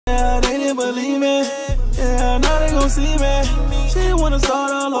believe me. Yeah, now they gon' see me. She wanna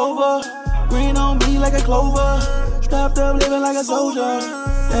start all over. Green on me like a clover. Strapped up, living like a soldier.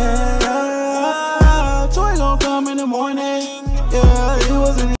 Yeah, joy gon' come in the morning. Yeah, it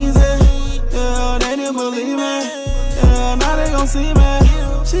wasn't easy. Yeah, they didn't believe me. Yeah, now they gon' see me.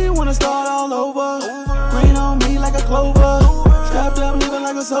 She wanna start all over. Green on me like a clover. Strapped up, living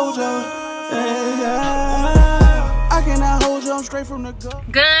like a soldier. Yeah, I cannot hold you, I'm straight from the go.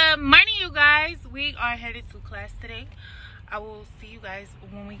 Good morning, you guys. We are headed to class today. I will see you guys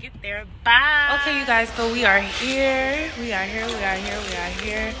when we get there. Bye. Okay, you guys, so we are here.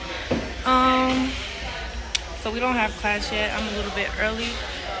 So we don't have class yet. I'm a little bit early.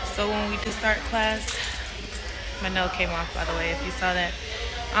 So when we do start class, my nail came off, by the way, if you saw that.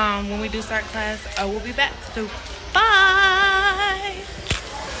 When we do start class, I will be back. So bye.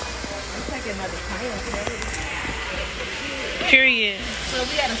 Period. So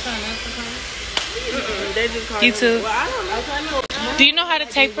we gotta sign up for something? They just call You too. Well, I don't know. Do you know how to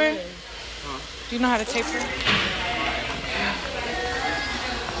taper? Do you know how to taper?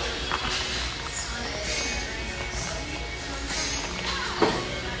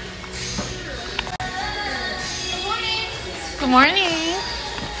 Good morning.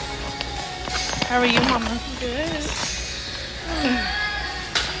 How are you, Mama? Good.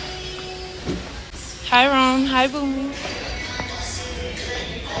 Hi, Ron. Hi, Boomy.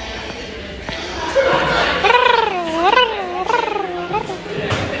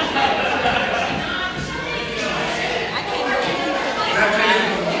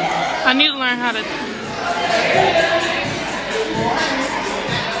 I need to learn how to.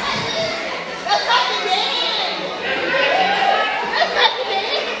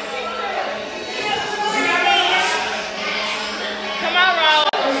 Come on, Raul.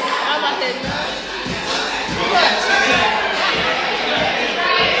 How about this?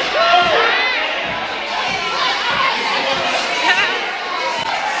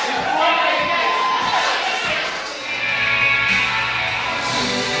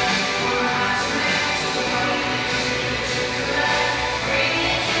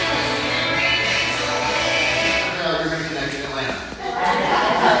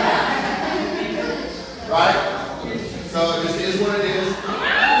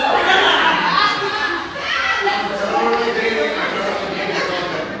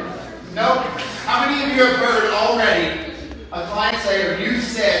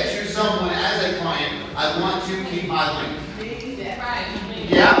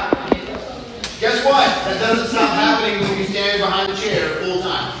 Yeah? Guess what? That doesn't stop happening when you stand behind the chair full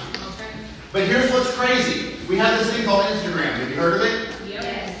time. But here's what's crazy. We have this thing called Instagram. Have you heard of it?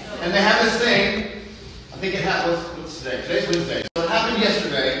 Yes. And they have this thing, I think it happened, what's today? Today's Wednesday. So it happened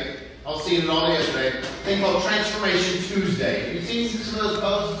yesterday. I was seeing it all day yesterday. A thing called Transformation Tuesday. Have you seen some of those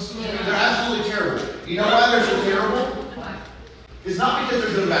posts? They're absolutely terrible. You know why they're so terrible? It's not because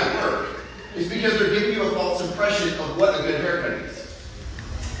they're doing bad work. It's because they're giving you a false impression of what a good haircut is.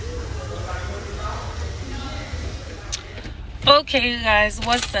 Okay, guys,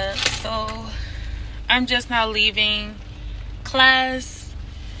 what's up? So I'm just now leaving class.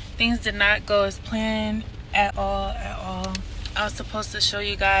 Things did not go as planned at all. I was supposed to show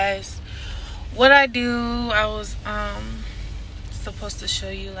you guys what I do. I was supposed to show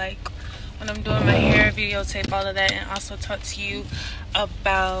you like when I'm doing my hair, videotape, all of that, and also talk to you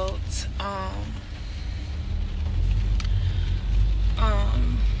about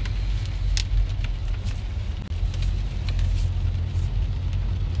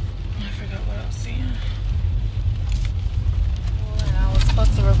I forgot what I was saying. And I was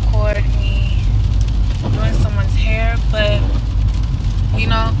supposed to record me doing someone's hair, but you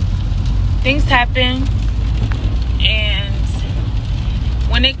know, things happen, and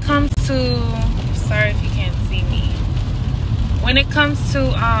when it comes to, sorry if you can't see me, when it comes to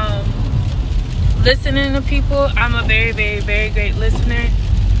listening to people, I'm a very, very, very great listener.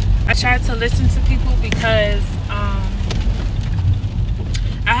 I try to listen to people because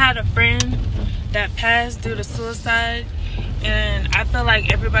I had a friend that passed due to suicide, and I feel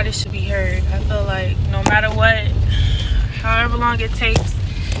like everybody should be heard. I feel like no matter what, however long it takes,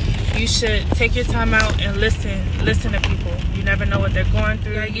 you should take your time out and listen to people. You never know what they're going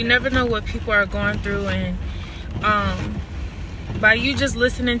through. You never know what people are going through, and by you just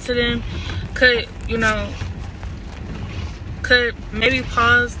listening to them could maybe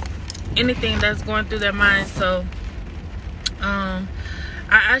pause anything that's going through their mind. So I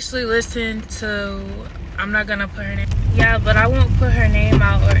actually listened to, I'm not gonna put her name, yeah, but I won't put her name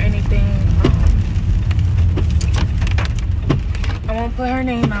out or anything. I won't put her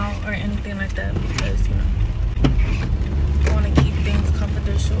name out or anything like that because, you know, I want to keep things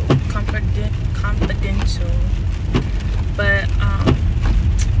confidential. special. But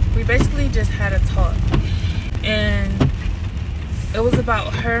we basically just had a talk, and it was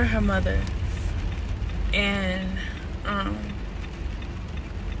about her mother, and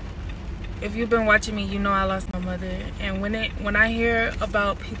if you've been watching me, you know I lost my mother. And when I hear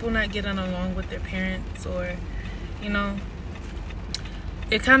about people not getting along with their parents, or you know,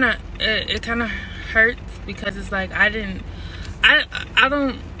 it kind of hurts, because it's like I don't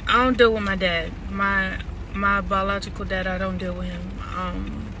deal with my dad, my biological dad. I don't deal with him.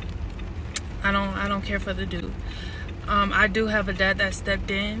 I don't care for the dude. I do have a dad that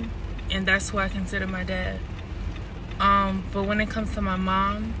stepped in, and that's who I consider my dad. But when it comes to my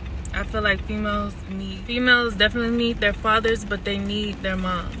mom, I feel like females definitely need their fathers, but they need their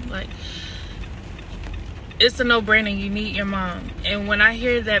mom. Like, it's a no-brainer. You need your mom. And when I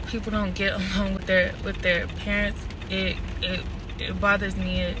hear that people don't get along with their parents, it bothers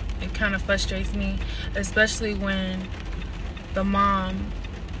me. It kind of frustrates me, especially when the mom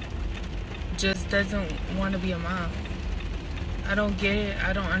just doesn't want to be a mom. I don't get it.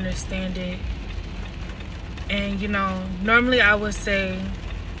 I don't understand it. And you know, normally I would say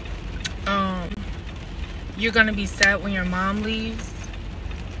you're gonna be sad when your mom leaves,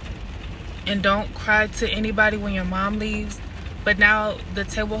 and don't cry to anybody when your mom leaves. But now the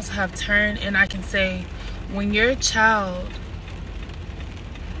tables have turned, and I can say, when your child,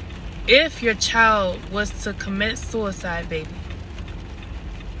 if your child was to commit suicide, baby,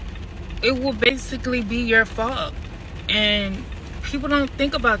 it will basically be your fault. And people don't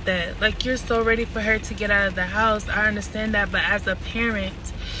think about that. Like, you're so ready for her to get out of the house. I understand that, but as a parent,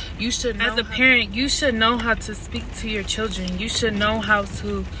 you should know how to speak to your children. You should know how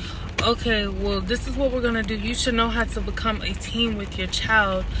to, okay, well, this is what we're gonna do. You should know how to become a team with your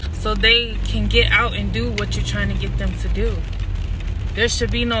child, so they can get out and do what you're trying to get them to do. There should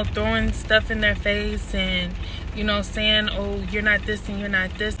be no throwing stuff in their face and, you know, saying, oh, you're not this and you're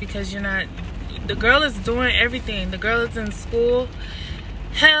not this, because you're not. The girl is doing everything. The girl is in school.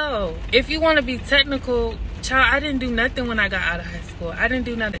 Hell, if you want to be technical, child, I didn't do nothing when I got out of high school. I didn't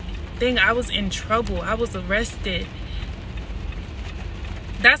do nothing. I was in trouble. I was arrested.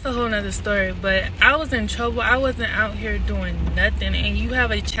 That's a whole nother story. But I was in trouble. I wasn't out here doing nothing. And you have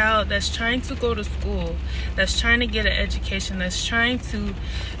a child that's trying to go to school, that's trying to get an education, that's trying to,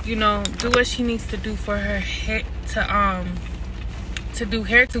 you know, do what she needs to do for her hair, to do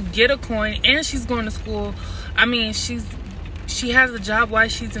hair, to get a coin, and she's going to school. I mean, she has a job while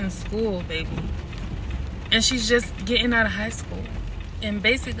she's in school, baby, and she's just getting out of high school. And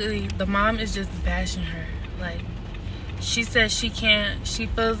basically the mom is just bashing her. Like, she says she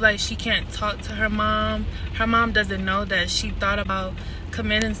feels like she can't talk to her mom. Her mom doesn't know that she thought about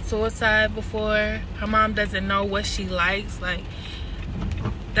committing suicide before. Her mom doesn't know what she likes. Like,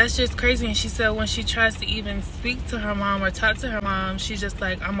 that's just crazy. And she said when she tries to even speak to her mom or talk to her mom, she's just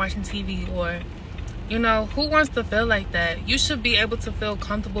like, I'm watching TV. Or, you know, who wants to feel like that? You should be able to feel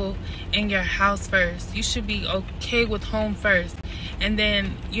comfortable in your house first. You should be okay with home first. And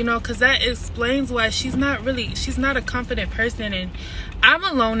then, you know, because that explains why she's not a confident person. And I'm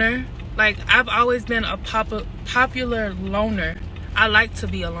a loner. Like, I've always been a popular loner. I like to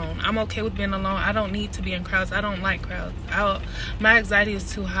be alone. I'm okay with being alone. I don't need to be in crowds. I don't like crowds. My anxiety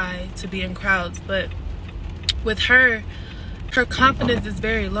is too high to be in crowds. But with her confidence is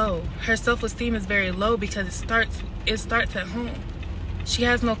very low. Her self-esteem is very low, because it starts at home. She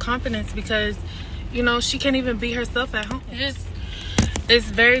has no confidence because, you know, she can't even be herself at home. It's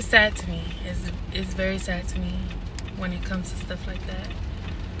very sad to me. It's very sad to me when it comes to stuff like that.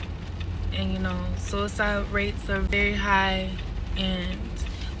 And, you know, suicide rates are very high, and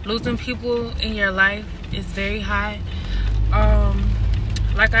losing people in your life is very high.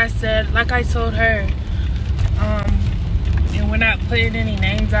 Like I said, like I told her, and we're not putting any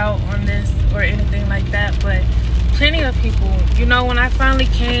names out on this or anything like that, but plenty of people, you know, when I finally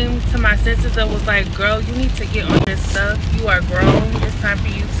came to my senses, I was like, girl, you need to get on this stuff. You are grown. It's time for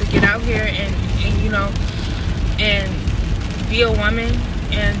you to get out here and you know, and be a woman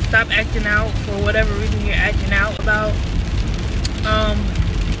and stop acting out for whatever reason you're acting out about.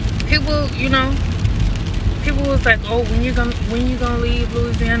 People, you know, people was like, oh, when you gonna leave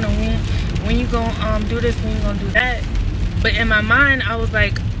Louisiana, when you gonna do this, when you gonna do that. But in my mind, I was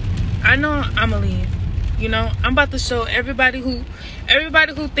like, I know I'ma leave. You know, I'm about to show everybody who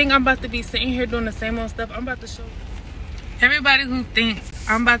think I'm about to be sitting here doing the same old stuff. I'm about to show everybody who thinks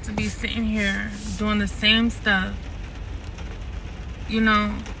I'm about to be sitting here doing the same stuff. You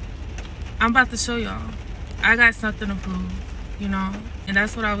know, I'm about to show y'all I got something to prove. You know, And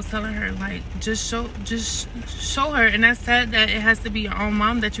that's what I was telling her, like, just show her. And that's sad that it has to be your own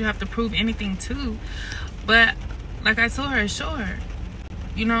mom that you have to prove anything to. But like I told her, show her.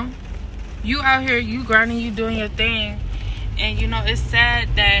 You know, you out here, you grinding, you doing your thing. And you know, it's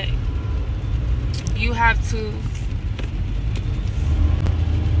sad that you have to,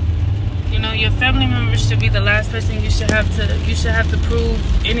 you know, your family members should be the last person you should have to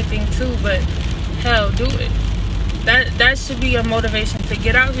prove anything to. But hell, do it. That should be your motivation, to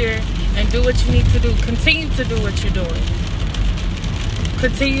get out here and do what you need to do. Continue to do what you're doing.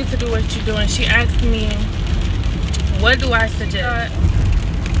 Continue to do what you're doing. She asked me, what do I suggest?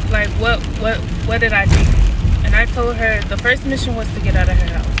 Like, what did I do? And I told her the first mission was to get out of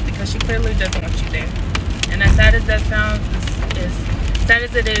her house, because she clearly doesn't want you there. And as sad as that sounds, as sad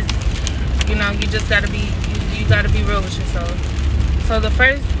as it is, you know, you just gotta be, you gotta be real with yourself. So the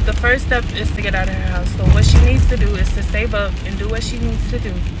first step is to get out of her house. So what she needs to do is to save up and do what she needs to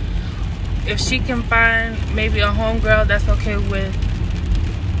do. If she can find maybe a homegirl that's okay with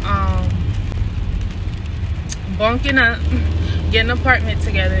bunking up, getting an apartment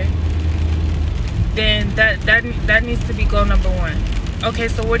together, then that needs to be goal number one. Okay,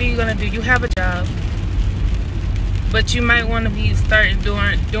 so what are you gonna do? You have a job, but you might want to be starting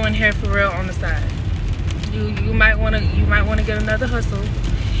doing hair for real on the side. You might want to get another hustle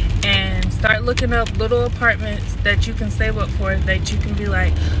and start looking up little apartments that you can save up for, that you can be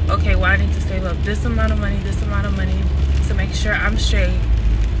like, okay, well, I need to save up this amount of money to make sure I'm straight.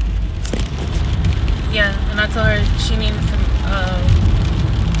 Yeah, and I told her she needed to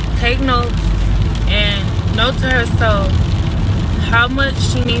take notes and note to herself how much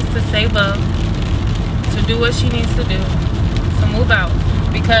she needs to save up to do what she needs to do to move out.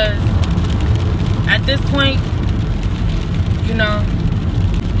 Because at this point, you know,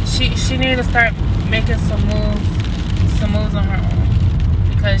 she needs to start making some moves on her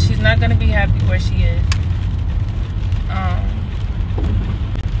own, because she's not gonna be happy where she is.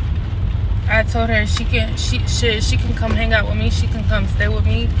 I told her she can come hang out with me. She can come stay with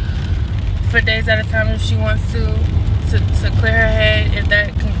me for days at a time if she wants to clear her head, if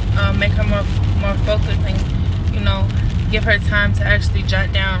that can make her more focused and, you know, give her time to actually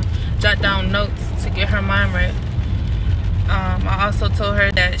jot down notes to get her mind right. I also told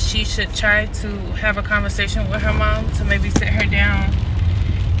her that she should try to have a conversation with her mom, to maybe sit her down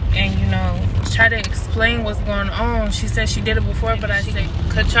and, you know, try to explain what's going on. She said she did it before, but I said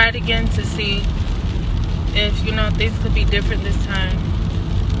could try it again to see if, you know, things could be different this time.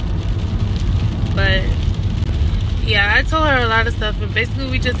 But yeah, I told her a lot of stuff, and basically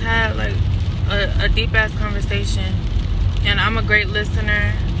we just had like a deep ass conversation. And I'm a great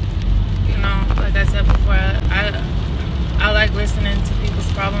listener, you know, like I said before, I like listening to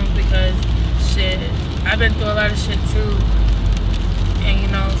people's problems, because shit, I've been through a lot of shit too. And you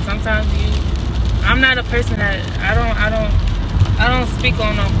know, sometimes I'm not a person that I don't speak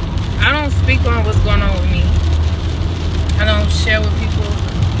on what's going on with me. I don't share with people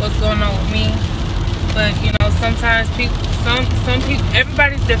what's going on with me. But you know, sometimes some people,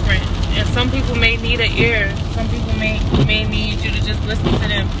 everybody's different, and some people may need an ear. Some people may need you to just listen to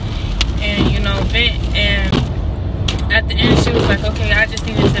them and, you know, vent. And at the end, she was like, okay, I just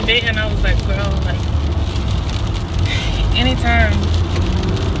needed to vent. And I was like, girl, like, anytime.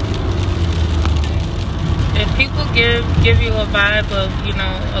 If people give you a vibe of, you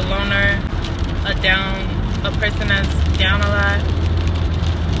know, a loner, a person that's down a lot,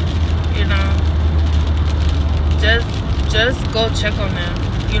 you know, just go check on them.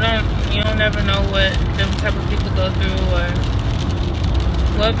 You don't never know what them type of people go through, or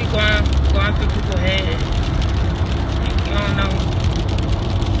what be going through people's head. You don't know.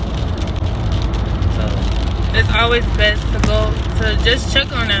 So it's always best to just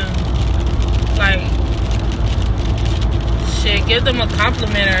check on them. Like, shit, give them a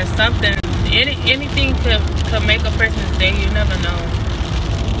compliment or something. Anything could make a person's day. You never know.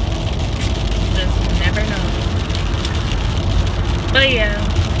 Just never know. But yeah,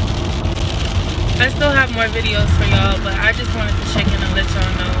 I still have more videos for y'all, but I just wanted to check in and let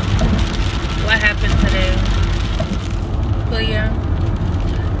y'all know what happened today. But yeah,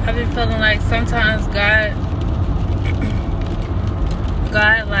 I've been feeling like sometimes God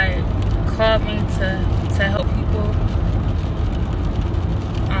like called me to help people.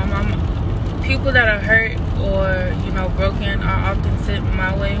 People that are hurt or, you know, broken are often sent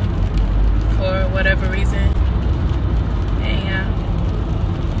my way for whatever reason. And yeah,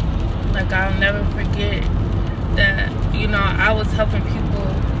 like, I'll never forget that, you know, I was helping people.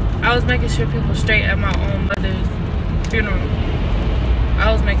 I was making sure people straight at my own mother's funeral.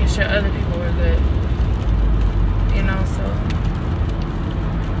 I was making sure other people were good, you know. So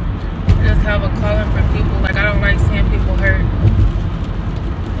just have a calling for people. Like, I don't like seeing people hurt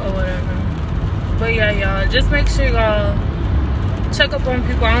or whatever. But yeah, y'all, just make sure y'all check up on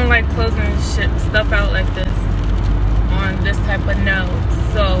people. I don't like closing stuff out like this on this type of note.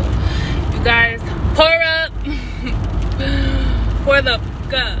 So you guys, pour up. Pour the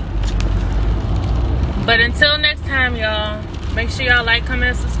fuck up. But until next time, y'all, make sure y'all like,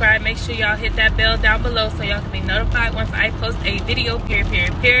 comment, and subscribe. Make sure y'all hit that bell down below so y'all can be notified once I post a video,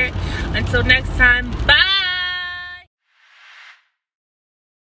 period. Until next time, bye.